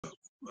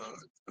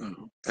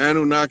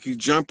Anunnaki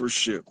jumper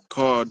ship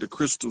called the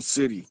Crystal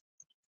City.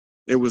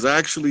 It was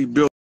actually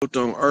built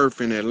on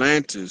Earth in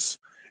Atlantis,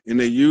 and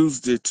they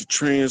used it to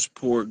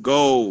transport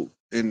gold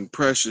and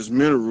precious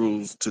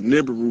minerals to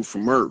Nibiru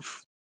from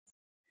Earth.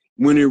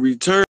 When it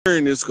returned,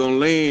 it's going to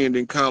land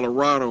in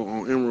Colorado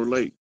on Emerald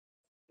Lake.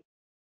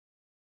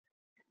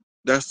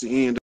 That's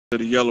the end of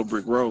the Yellow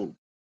Brick Road.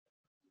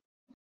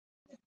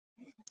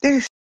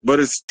 But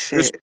it's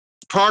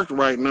parked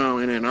right now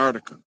in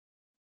Antarctica.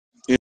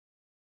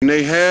 And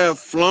they have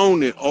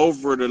flown it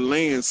over the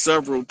land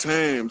several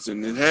times,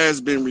 and it has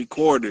been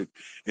recorded,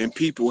 and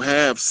people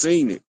have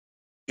seen it.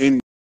 And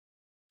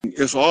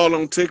it's all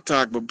on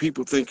TikTok, but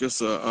people think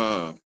it's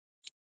a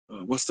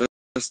what's that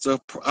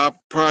stuff?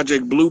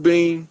 Project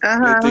Bluebeam.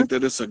 They think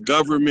that it's a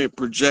government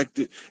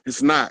projected.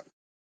 It's not.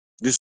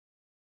 It's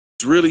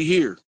really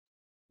here,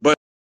 but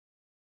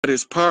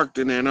it's parked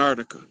in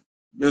Antarctica.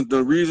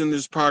 The reason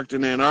it's parked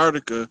in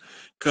Antarctica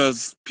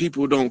because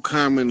people don't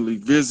commonly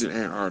visit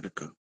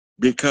Antarctica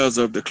because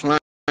of the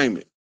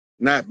climate,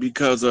 not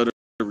because of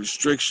the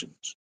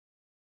restrictions.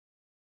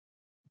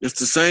 It's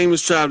the same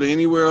as traveling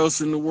anywhere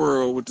else in the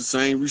world with the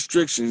same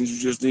restrictions. You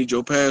just need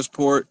your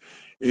passport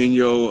and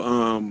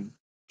your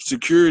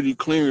security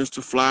clearance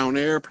to fly on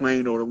the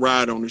airplane or to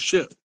ride on the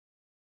ship.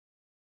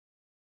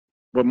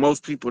 But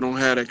most people don't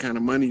have that kind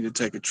of money to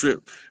take a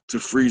trip to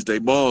freeze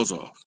their balls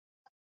off.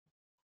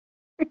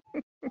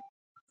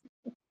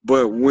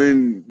 But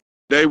when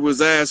they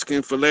was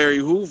asking for Larry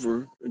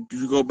Hoover, if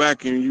you go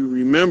back and you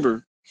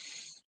remember,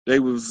 I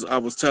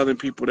was telling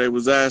people they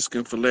was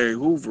asking for Larry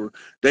Hoover.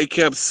 They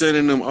kept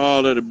sending them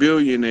all of the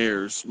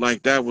billionaires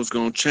like that was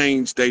going to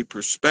change their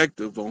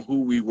perspective on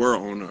who we were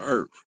on the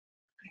earth.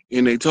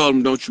 And they told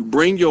them, don't you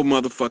bring your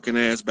motherfucking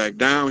ass back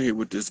down here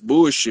with this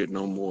bullshit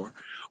no more,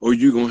 or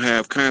you're going to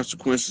have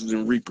consequences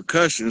and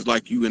repercussions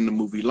like you in the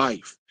movie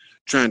Life,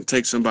 trying to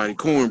take somebody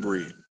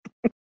cornbread.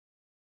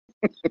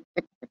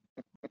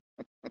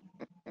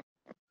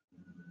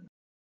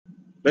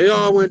 They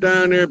all went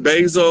down there,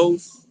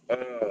 Bezos,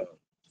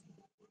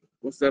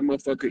 what's that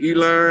motherfucker,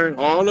 Elon,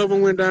 all of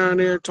them went down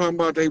there talking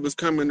about they was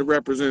coming to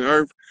represent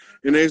Earth.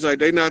 And they was like,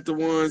 they not the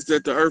ones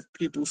that the Earth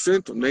people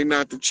sent them. They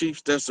not the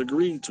chiefs that's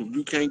agreed to.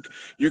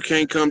 You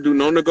can't come do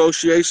no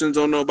negotiations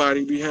on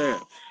nobody's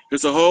behalf.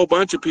 There's a whole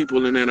bunch of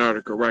people in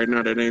Antarctica right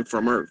now that ain't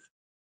from Earth.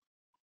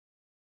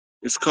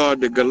 It's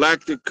called the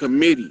Galactic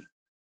Committee.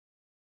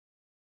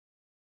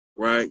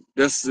 Right?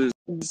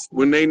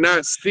 When they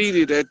not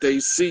seated at their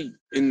seat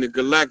in the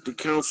Galactic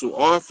Council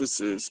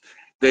offices,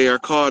 they are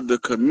called the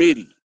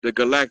committee, the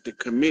Galactic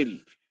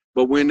Committee.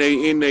 But when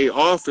they in their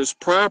office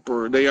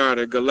proper, they are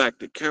the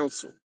Galactic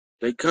Council.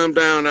 They come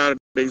down out of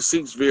their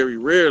seats very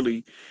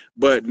rarely,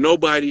 but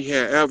nobody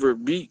had ever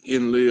beat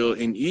Enlil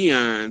in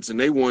eons, and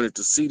they wanted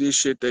to see this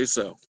shit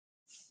themselves.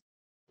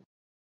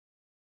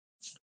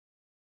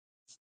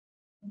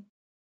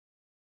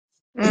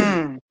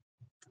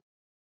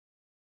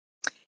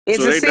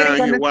 So they down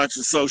here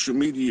watching social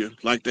media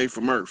like they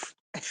from Earth.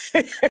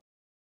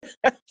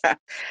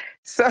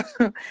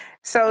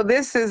 So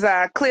this is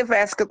Cliff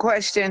asked a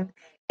question.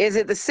 Is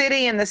it the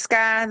city in the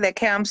sky that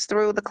comes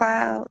through the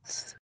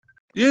clouds?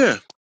 Yeah.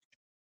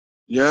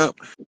 Yep.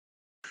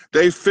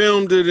 They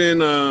filmed it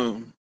in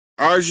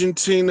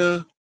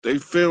Argentina. They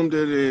filmed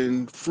it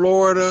in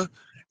Florida,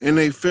 and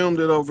they filmed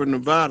it over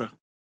Nevada.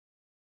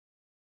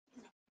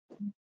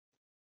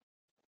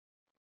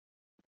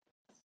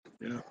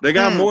 Yeah. They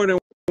got more than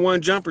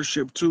one jumper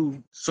ship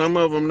too. Some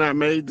of them not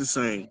made the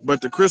same,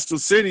 but the Crystal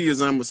City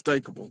is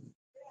unmistakable.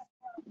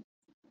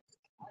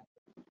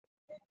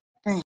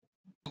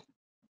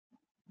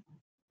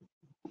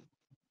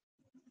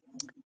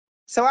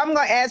 So I'm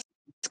going to ask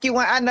you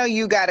one. I know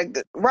you got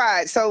a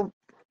ride. So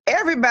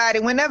everybody,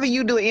 whenever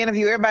you do an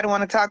interview, everybody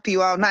want to talk to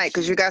you all night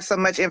because you got so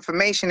much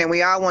information and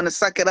we all want to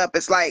suck it up.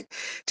 It's like,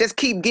 just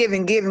keep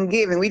giving.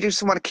 We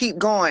just want to keep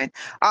going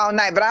all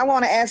night. But I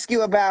want to ask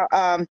you about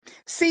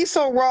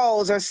Cecil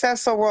Rhodes or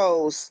Cecil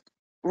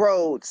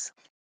Rhodes.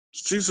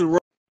 Cecil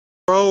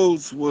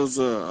Rhodes was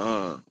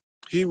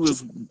he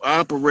was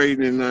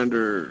operating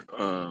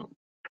under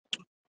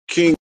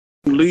King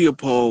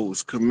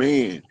Leopold's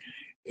command,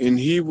 and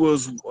he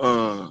was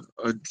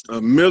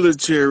a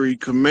military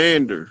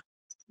commander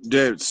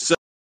that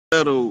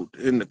settled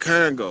in the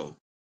Congo.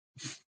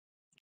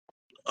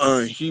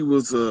 He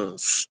was a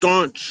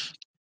staunch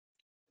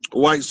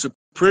white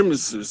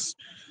supremacist,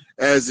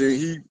 as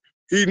in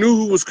he knew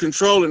who was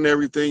controlling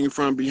everything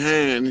from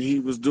behind, and he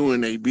was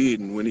doing a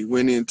bidding when he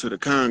went into the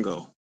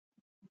Congo.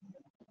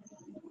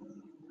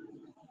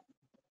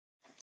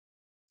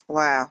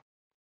 Wow.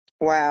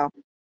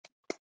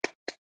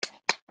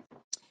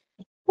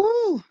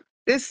 Woo,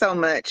 there's so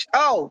much.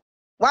 Oh,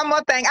 one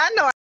more thing. I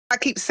know I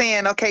keep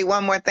saying, okay,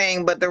 one more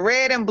thing, but the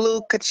red and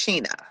blue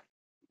Kachina.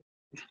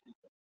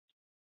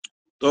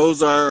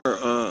 Those are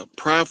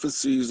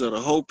prophecies of the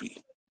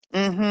Hopi.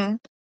 And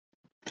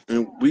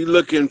we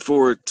looking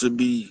for it to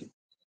be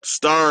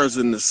stars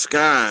in the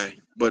sky,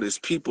 but it's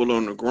people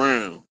on the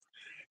ground.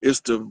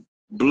 It's the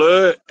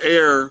blood,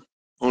 air,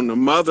 on the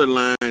mother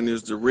line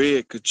is the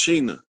red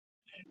Kachina.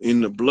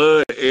 In the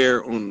blood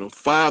air on the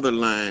father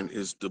line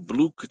is the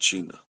blue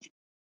Kachina.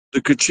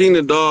 The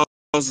Kachina dolls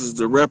is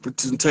the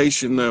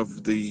representation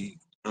of the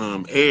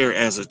air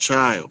as a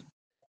child.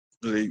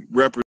 They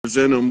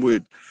represent them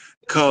with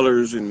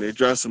colors and they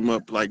dress them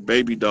up like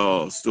baby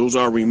dolls. Those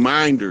are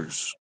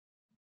reminders.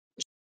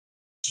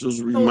 Those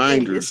Hey, it's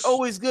reminders.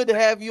 always good to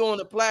have you on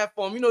the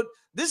platform. You know,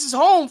 this is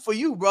home for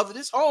you, brother.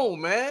 This home,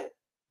 man.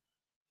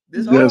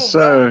 This home, Yes,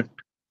 sir. bro.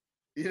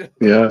 You know?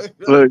 Yeah.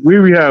 Look, we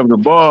be having a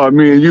ball.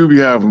 Me and you be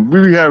having.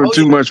 We be having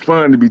too much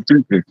fun to be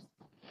teaching.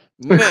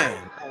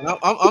 Man,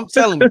 I'm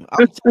telling you.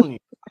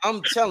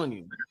 I'm telling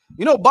you.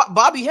 You know,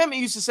 Bobby Hemmett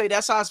used to say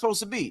that's how it's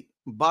supposed to be.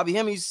 Bobby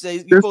Hemmett used to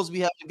say you're supposed to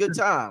be having a good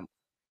time.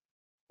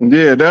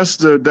 Yeah,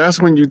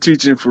 that's when you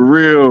teaching for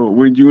real.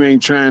 When you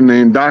ain't trying to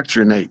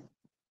indoctrinate.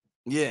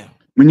 Yeah.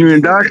 When you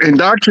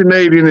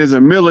indoctrinating is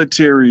a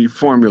military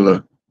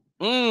formula.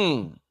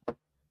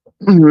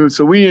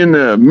 So we in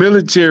the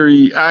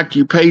military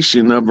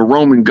occupation of a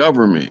Roman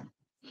government,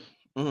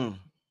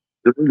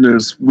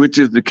 which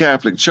is the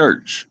Catholic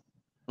Church.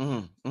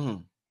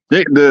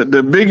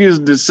 The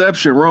biggest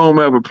deception Rome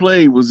ever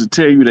played was to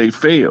tell you they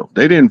failed.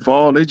 They didn't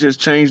fall. They just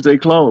changed their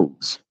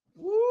clothes.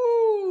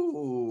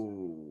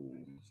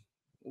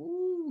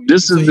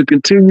 This is the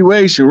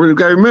continuation. We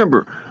got to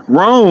remember,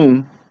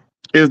 Rome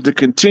is the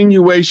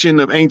continuation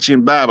of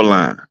ancient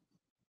Babylon.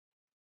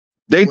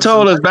 They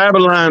told us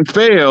Babylon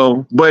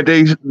fell, but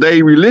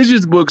they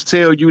religious books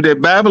tell you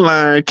that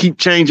Babylon keep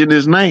changing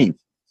its name.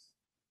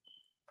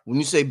 When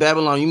you say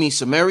Babylon, you mean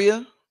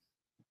Samaria?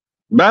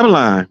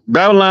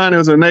 Babylon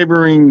is a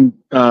neighboring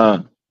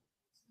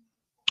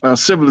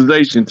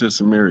civilization to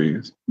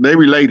Samaria. They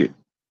related.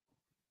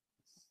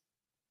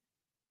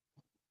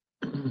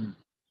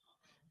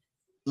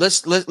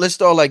 Let's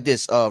start like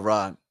this,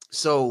 Rod.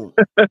 So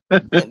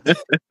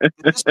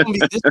this gonna be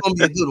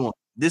a good one.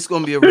 This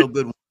gonna be a real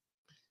good one.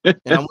 And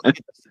I want to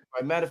get this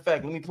right. Matter of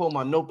fact, let me pull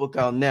my notebook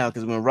out now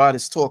because when Rod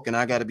is talking,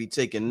 I got to be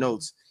taking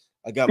notes.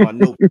 I got my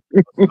notebook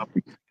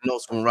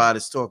notes when Rod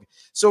is talking.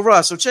 So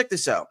Rod, so check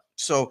this out.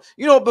 So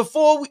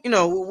before we,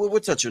 we'll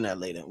touch on that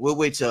later. We'll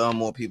wait till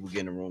more people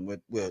get in the room.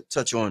 We'll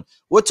touch on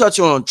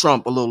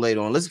Trump a little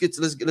later on. Let's get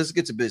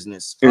to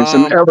business.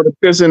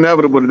 It's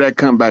inevitable that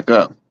come back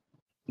up.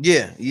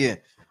 Yeah.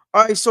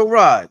 All right. So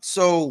Rod,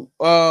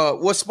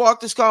 what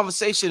sparked this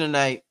conversation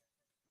tonight?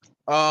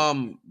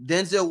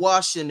 Denzel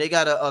Washington, they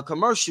got a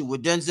commercial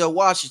with Denzel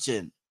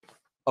Washington,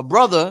 a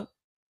brother,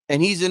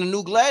 and he's in a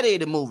new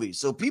Gladiator movie.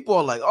 So people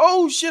are like,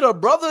 oh shit, a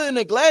brother in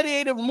a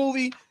Gladiator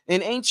movie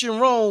in ancient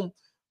Rome.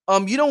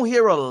 You don't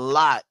hear a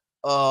lot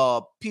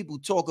people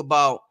talk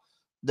about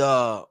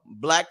the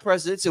black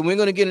presidents, and we're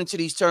going to get into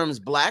these terms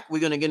black. We're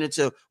going to get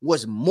into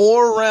was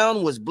Moore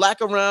around, was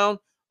black around,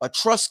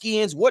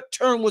 Etruscans, what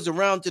term was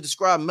around to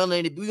describe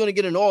melanated. We're going to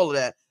get into all of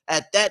that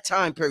at that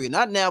time period.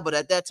 Not now, but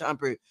at that time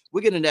period.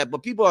 We're getting that.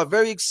 But people are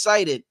very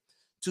excited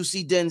to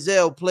see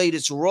Denzel play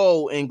this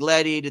role in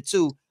Gladiator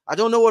 2. I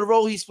don't know what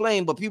role he's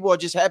playing, but people are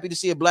just happy to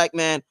see a black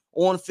man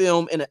on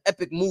film in an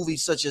epic movie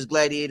such as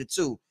Gladiator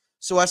 2.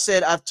 So I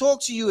said, I've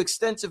talked to you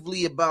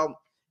extensively about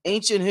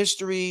ancient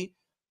history,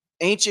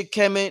 ancient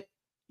Kemet.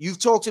 You've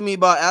talked to me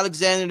about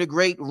Alexander the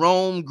Great,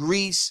 Rome,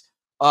 Greece,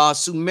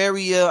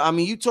 Sumeria. I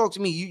mean, you talk to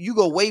me, you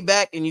go way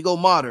back and you go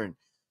modern.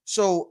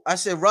 So I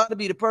said, Rod to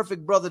be the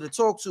perfect brother to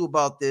talk to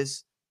about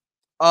this.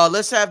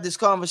 Let's have this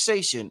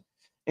conversation.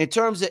 In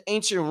terms of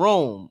ancient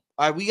Rome,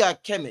 all right, we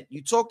got Kemet.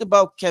 You talked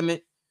about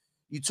Kemet.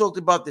 You talked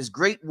about this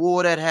great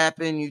war that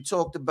happened. You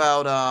talked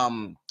about,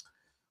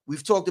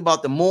 we've talked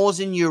about the Moors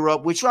in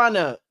Europe. We're trying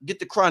to get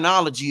the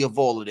chronology of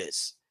all of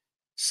this.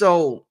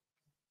 So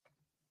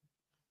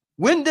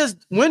when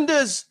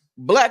does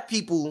black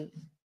people,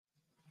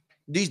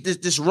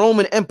 this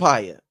Roman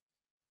Empire,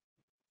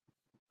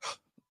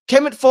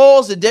 Kemet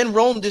falls and then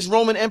this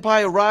Roman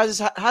Empire rises?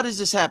 How does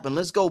this happen?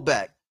 Let's go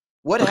back.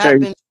 What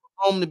happened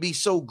for Rome to be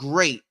so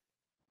great?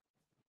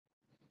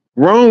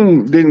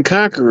 Rome didn't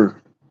conquer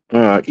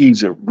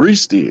Egypt.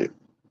 Greece did.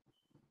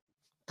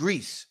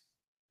 Greece.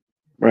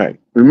 Right.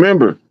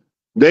 Remember,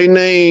 they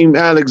named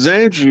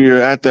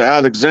Alexandria after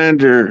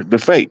Alexander the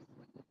Fate.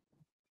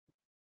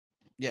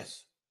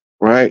 Yes.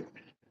 Right.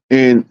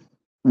 And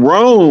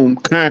Rome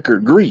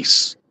conquered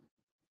Greece.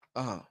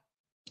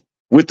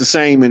 With the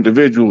same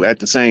individual at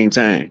the same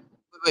time.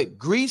 Wait,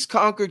 Greece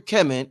conquered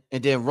Kemet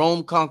and then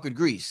Rome conquered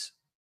Greece.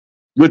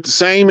 With the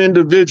same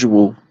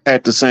individual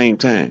at the same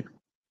time.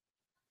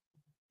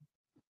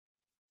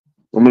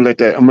 I'm gonna let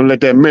that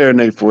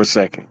marinate for a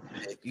second.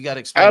 You gotta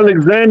explain.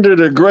 Alexander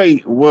the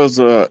Great was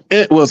a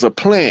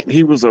plant.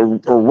 He was a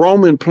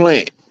Roman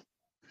plant.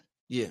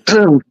 Yeah.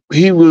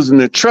 He was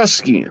an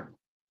Etruscan.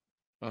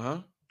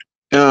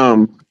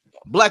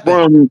 Black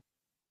man.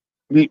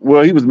 He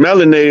was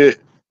melanated,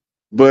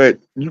 but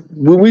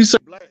when we say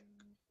black,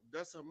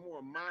 that's a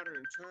more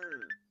modern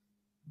term.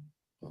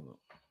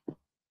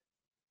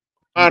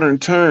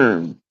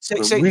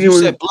 You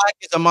said black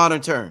is a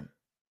modern term.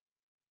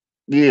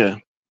 Yeah.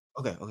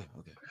 Okay.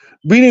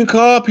 We didn't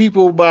call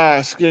people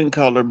by skin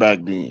color back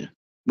then.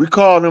 We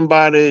call them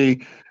by their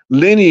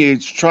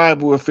lineage,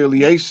 tribal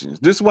affiliations.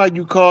 This is why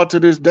you call to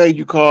this day,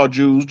 you call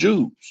Jews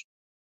Jews.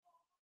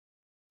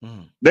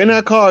 They're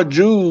not called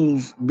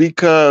Jews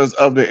because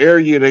of the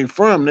area they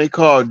from. They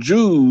called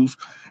Jews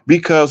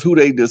because who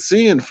they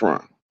descend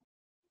from.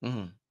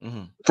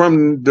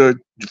 From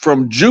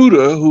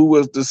Judah, who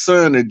was the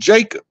son of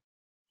Jacob.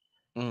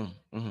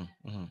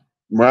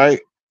 Right?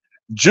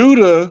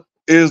 Judah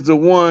is the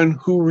one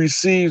who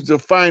receives the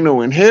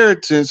final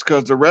inheritance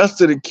because the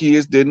rest of the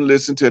kids didn't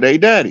listen to their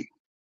daddy.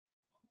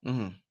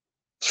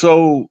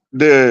 So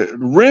the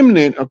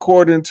remnant,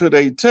 according to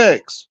their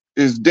text,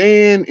 is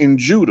Dan and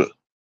Judah.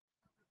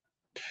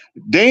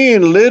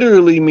 Dan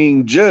literally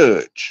means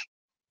judge.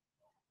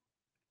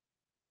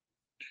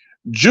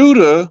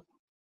 Judah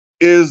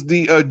is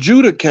the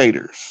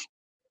adjudicators.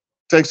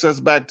 Takes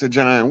us back to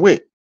John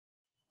Wick.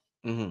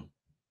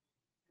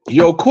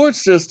 Your court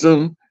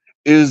system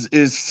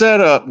is set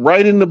up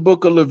right in the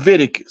book of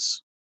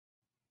Leviticus.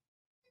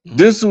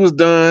 This was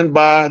done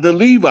by the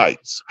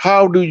Levites.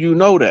 How do you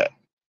know that?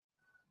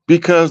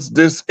 Because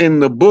this in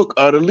the book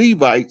of the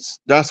Levites,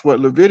 that's what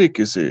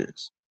Leviticus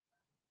is.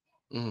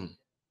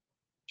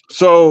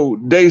 So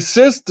their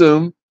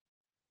system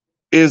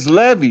is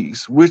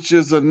levies, which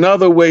is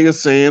another way of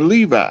saying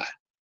Levi.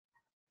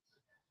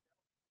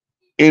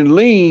 And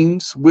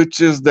liens, which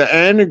is the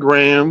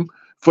anagram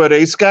for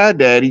their sky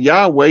daddy,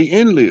 Yahweh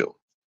Enlil.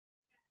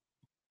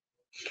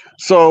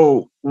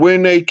 So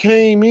when they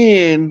came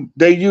in,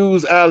 they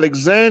used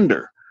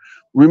Alexander.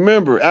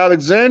 Remember,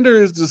 Alexander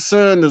is the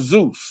son of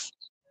Zeus.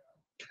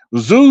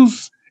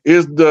 Zeus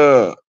is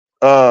the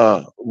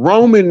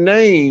Roman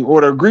name or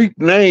the Greek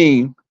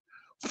name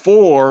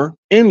for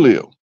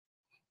Enlil.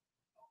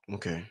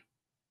 Okay.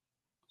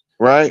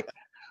 Right?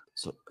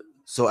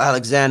 So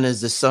Alexander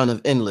is the son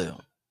of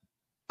Enlil.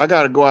 I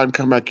gotta go out and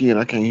come back in.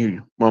 I can't hear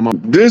you.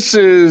 This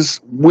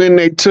is when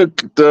they took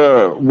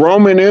the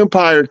Roman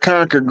Empire,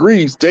 conquered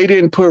Greece. They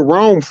didn't put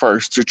Rome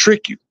first to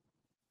trick you.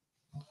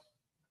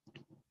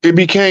 It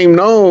became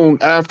known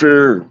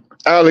after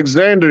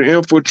Alexander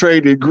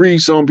infiltrated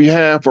Greece on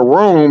behalf of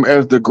Rome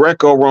as the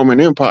Greco-Roman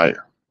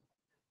Empire.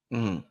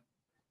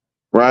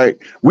 Right?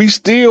 We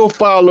still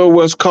follow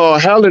what's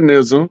called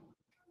Hellenism,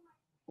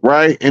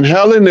 right? And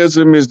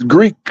Hellenism is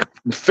Greek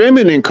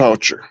feminine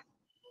culture.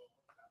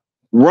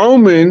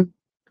 Roman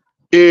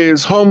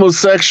is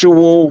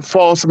homosexual,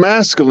 false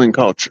masculine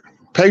culture,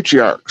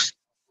 patriarchs.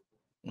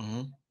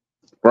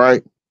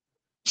 Right?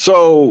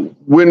 So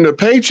when the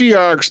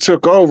patriarchs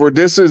took over,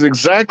 this is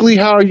exactly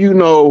how you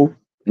know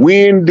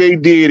when they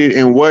did it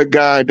and what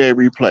god they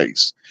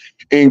replaced.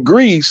 In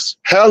Greece,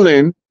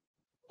 Helen,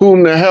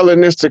 whom the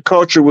Hellenistic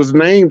culture was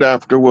named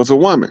after, was a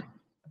woman.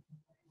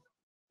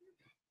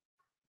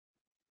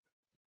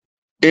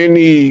 In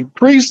the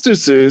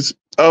priestesses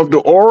of the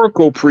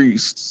oracle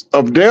priests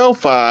of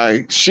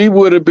Delphi, she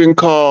would have been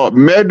called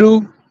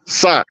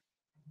Medu-Sa.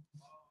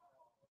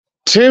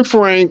 10th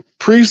rank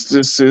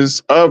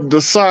priestesses of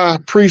the Sa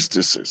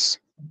priestesses.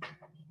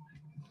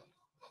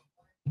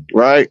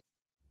 Right?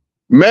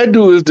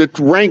 Medu is the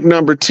rank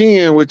number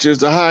 10, which is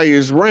the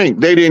highest rank.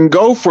 They didn't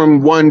go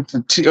from 1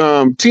 to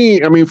 10.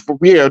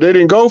 They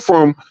didn't go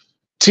from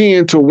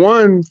 10 to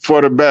 1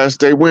 for the best.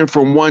 They went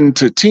from 1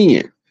 to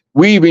 10.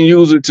 We even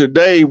use it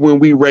today when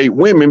we rate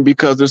women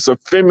because it's a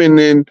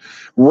feminine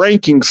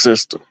ranking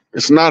system.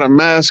 It's not a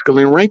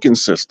masculine ranking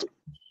system.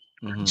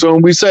 So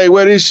when we say,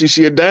 what is she?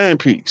 She a dime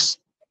piece.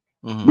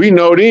 We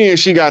know then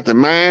she got the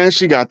mind,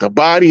 she got the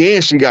body,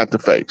 and she got the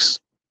face.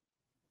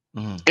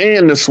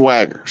 And the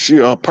swagger. She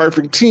a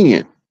perfect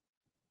 10.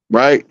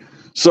 Right?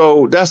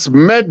 So that's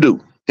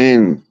Medu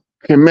in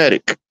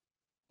Kemetic.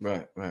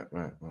 Right.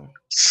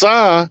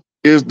 Sa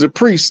is the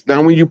priest.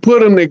 Now, when you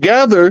put them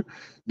together,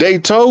 they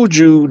told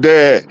you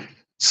that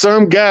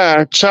some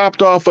guy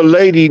chopped off a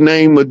lady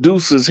named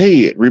Medusa's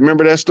head.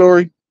 Remember that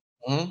story?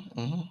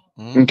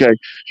 Okay.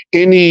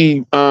 In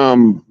the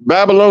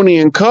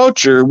Babylonian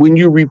culture, when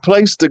you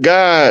replace the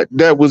god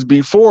that was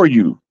before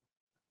you,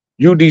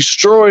 you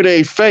destroy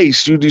their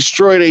face, you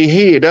destroy their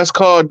head. That's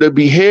called the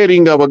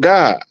beheading of a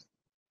god.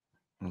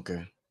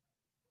 Okay.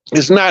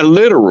 It's not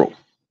literal.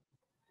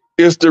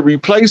 It's the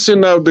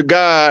replacing of the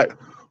god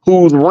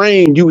whose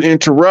reign you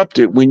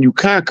interrupted when you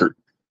conquered.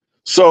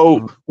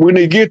 So when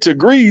they get to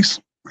Greece,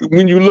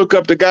 when you look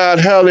up the god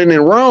Helen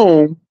in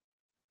Rome,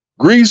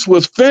 Greece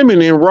was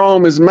feminine,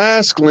 Rome is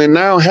masculine.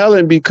 Now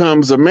Helen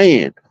becomes a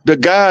man. The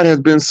god has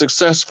been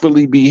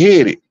successfully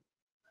beheaded.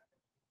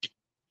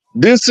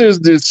 This is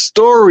the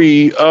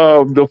story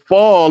of the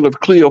fall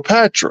of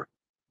Cleopatra.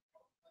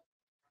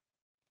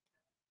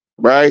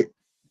 Right?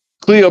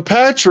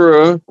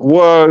 Cleopatra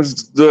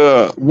was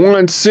the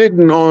one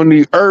sitting on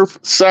the earth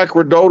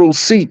sacerdotal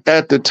seat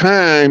at the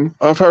time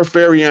of her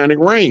pharaonic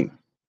reign.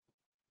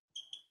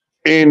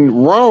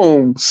 And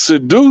Rome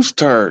seduced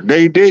her.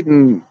 They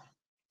didn't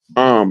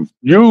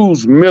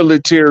use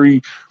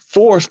military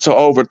force to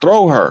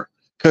overthrow her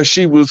because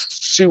she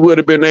would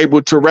have been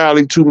able to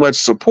rally too much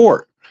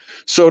support.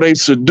 So they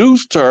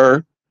seduced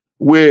her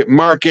with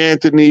Mark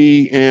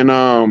Antony and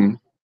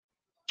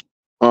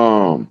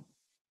I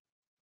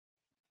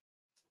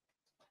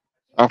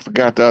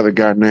forgot the other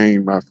guy's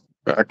name. I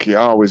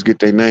always get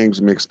their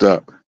names mixed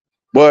up.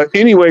 But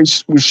anyway,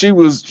 she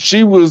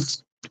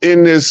was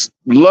in this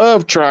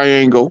love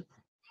triangle,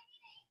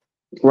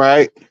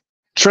 right?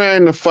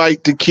 Trying to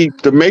fight to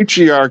keep the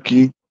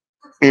matriarchy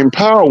in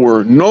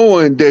power,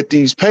 knowing that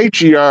these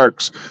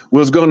patriarchs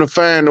was going to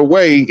find a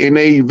way, and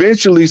they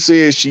eventually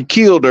said she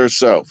killed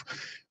herself.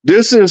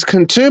 This is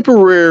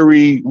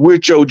contemporary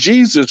with your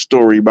Jesus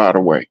story, by the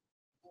way.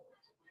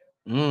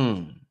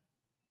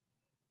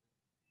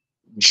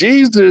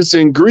 Jesus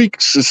in Greek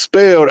is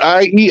spelled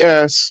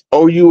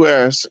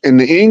I-E-S-O-U-S, and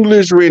the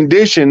English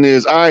rendition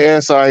is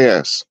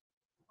I-S-I-S.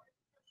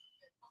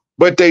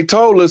 But they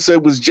told us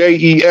it was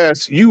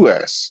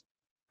J-E-S-U-S.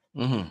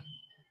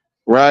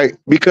 Right?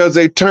 Because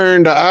they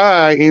turned the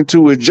I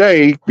into a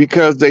J,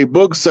 because they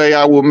books say,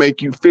 I will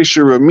make you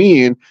fisher of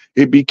men.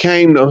 It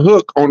became the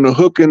hook on the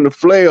hook and the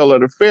flail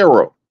of the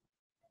Pharaoh.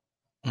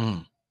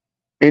 And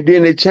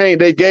then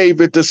they gave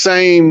it the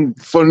same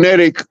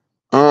phonetic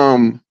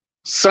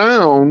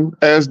sound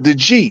as the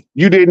G.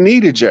 You didn't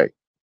need a J.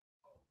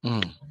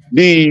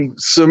 The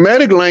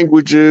Semitic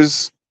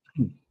languages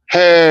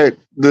had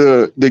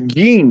the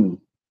gin,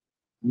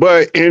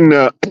 but in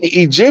the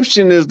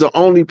Egyptian is the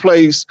only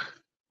place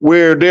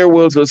where there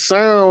was a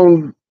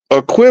sound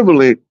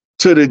equivalent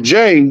to the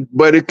J,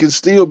 but it can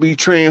still be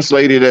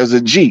translated as a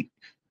G,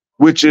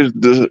 which is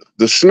the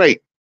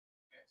snake,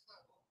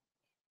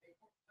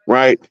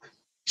 right?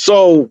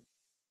 So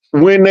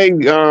when they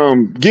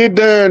get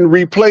done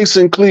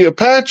replacing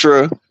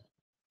Cleopatra,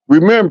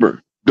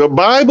 remember, the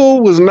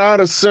Bible was not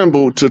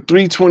assembled to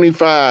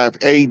 325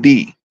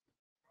 AD.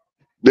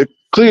 The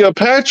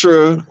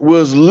Cleopatra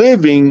was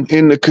living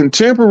in the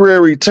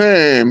contemporary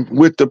time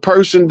with the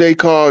person they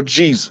call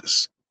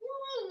Jesus.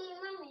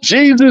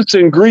 Jesus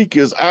in Greek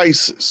is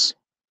Isis.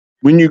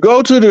 When you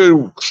go to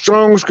the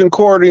Strong's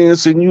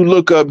Concordance and you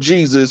look up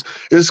Jesus,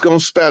 it's going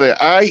to spell it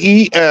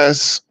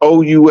I-E-S-O-U-S.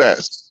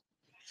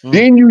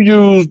 Then you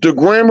use the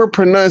grammar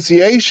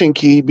pronunciation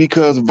key,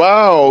 because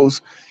vowels,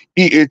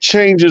 it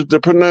changes the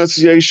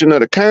pronunciation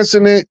of the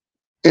consonant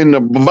and the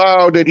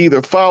vowel that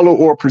either follow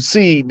or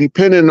precede,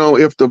 depending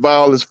on if the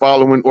vowel is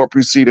following or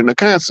preceding the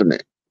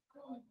consonant.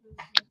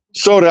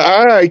 So the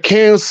I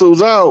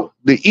cancels out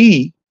the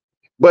E,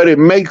 but it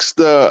makes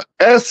the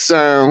S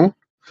sound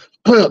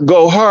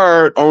go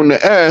hard on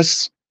the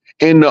S,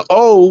 and the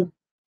O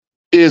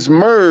is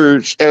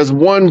merged as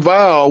one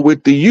vowel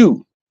with the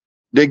U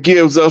that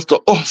gives us the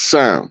O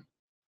sound.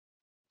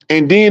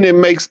 And then it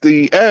makes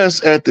the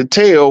S at the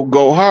tail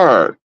go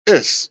hard.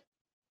 S.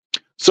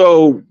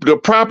 So the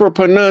proper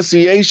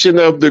pronunciation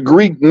of the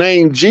Greek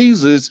name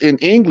Jesus in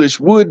English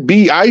would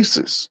be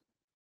Isis.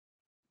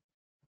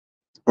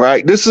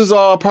 Right? This is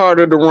all part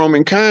of the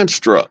Roman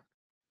construct.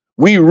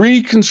 We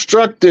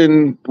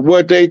reconstructing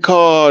what they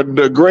call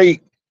the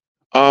great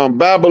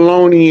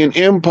Babylonian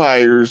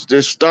empires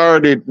that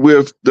started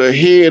with the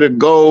head of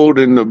gold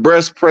and the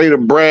breastplate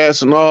of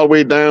brass and all the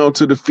way down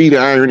to the feet of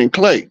iron and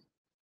clay.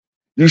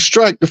 You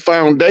strike the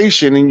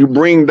foundation and you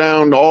bring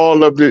down all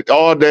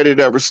that it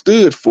ever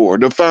stood for.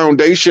 The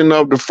foundation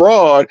of the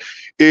fraud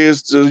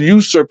is the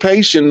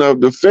usurpation of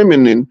the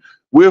feminine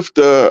with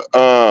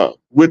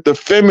the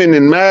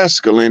feminine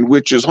masculine,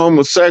 which is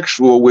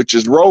homosexual, which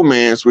is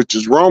romance, which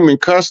is Roman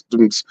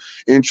customs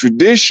and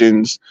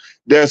traditions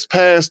that's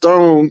passed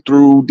on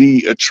through the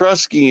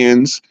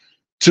Etruscans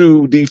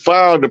to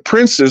defile the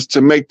princes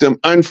to make them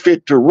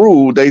unfit to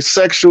rule. They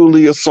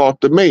sexually assault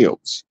the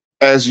males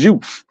as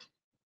youth.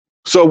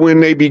 So when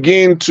they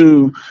begin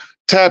to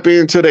tap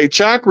into their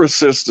chakra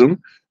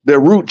system, the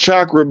root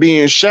chakra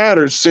being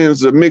shattered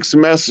sends a mixed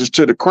message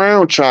to the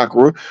crown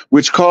chakra,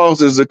 which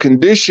causes a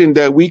condition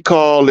that we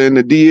call in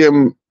the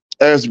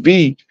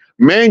DMSB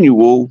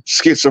manual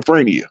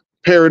schizophrenia,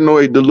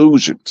 paranoid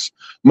delusions,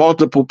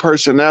 multiple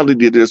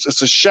personality.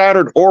 It's a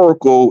shattered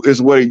oracle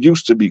is what it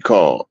used to be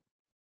called.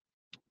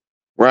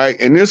 Right.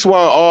 And this is why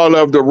all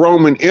of the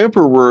Roman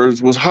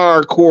emperors was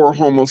hardcore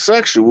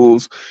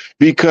homosexuals,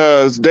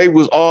 because they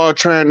was all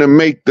trying to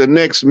make the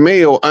next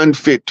male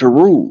unfit to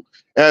rule,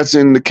 as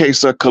in the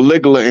case of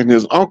Caligula and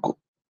his uncle.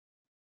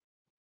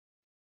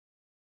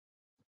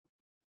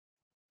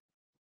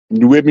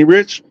 You with me,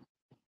 Rich?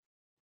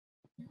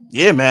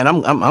 Yeah, man.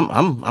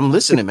 I'm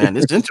listening, man.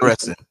 It's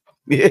interesting.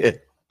 Yeah.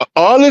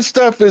 All this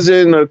stuff is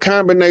in a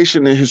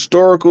combination of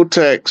historical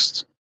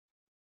texts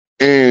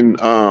and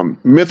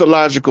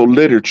mythological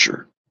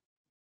literature.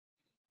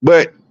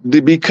 But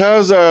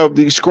because of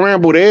the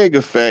scrambled egg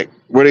effect,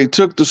 where they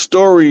took the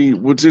story,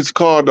 which is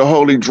called the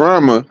Holy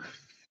Drama,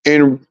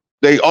 and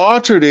they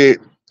altered it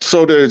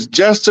so there's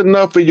just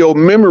enough of your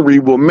memory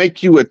will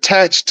make you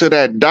attached to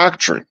that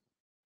doctrine.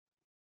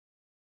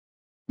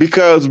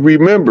 Because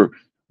remember,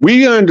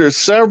 we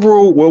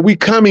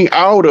coming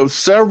out of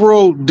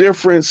several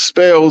different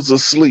spells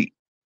of sleep.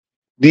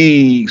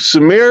 The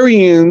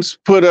Sumerians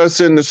put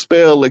us in the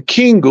spell of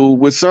Kingu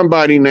with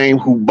somebody named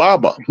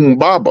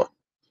Humbaba.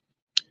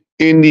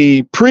 And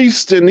the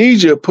priests in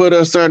Egypt put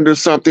us under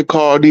something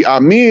called the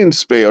Amen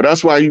spell.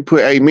 That's why you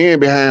put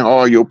amen behind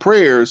all your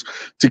prayers,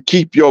 to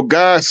keep your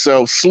God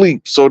self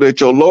sleep so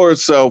that your Lord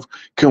self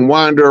can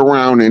wander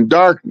around in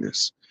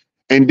darkness.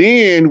 And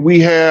then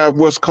we have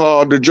what's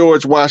called the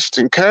George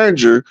Washington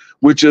Conjure,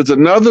 which is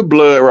another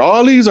blood.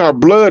 All these are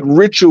blood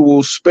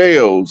ritual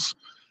spells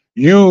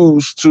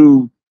used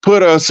to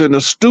put us in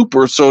a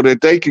stupor so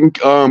that they can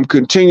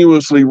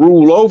continuously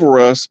rule over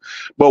us.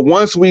 But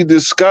once we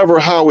discover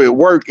how it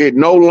works, it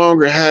no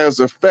longer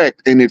has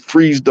effect, and it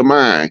frees the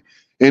mind.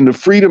 And to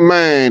free the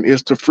mind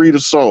is to free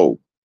the soul.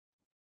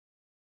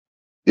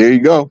 There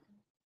you go.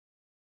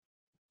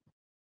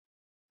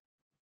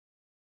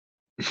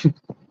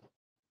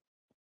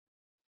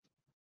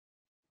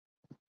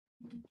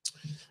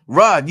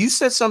 Rod, you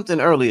said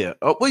something earlier.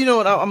 Oh, well, you know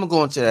what? I'm gonna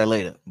go into that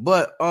later.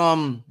 But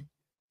when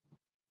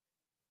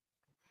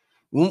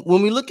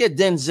we look at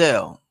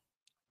Denzel,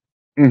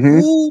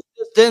 who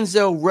does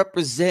Denzel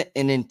represent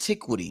in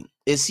antiquity?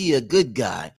 Is he a good guy?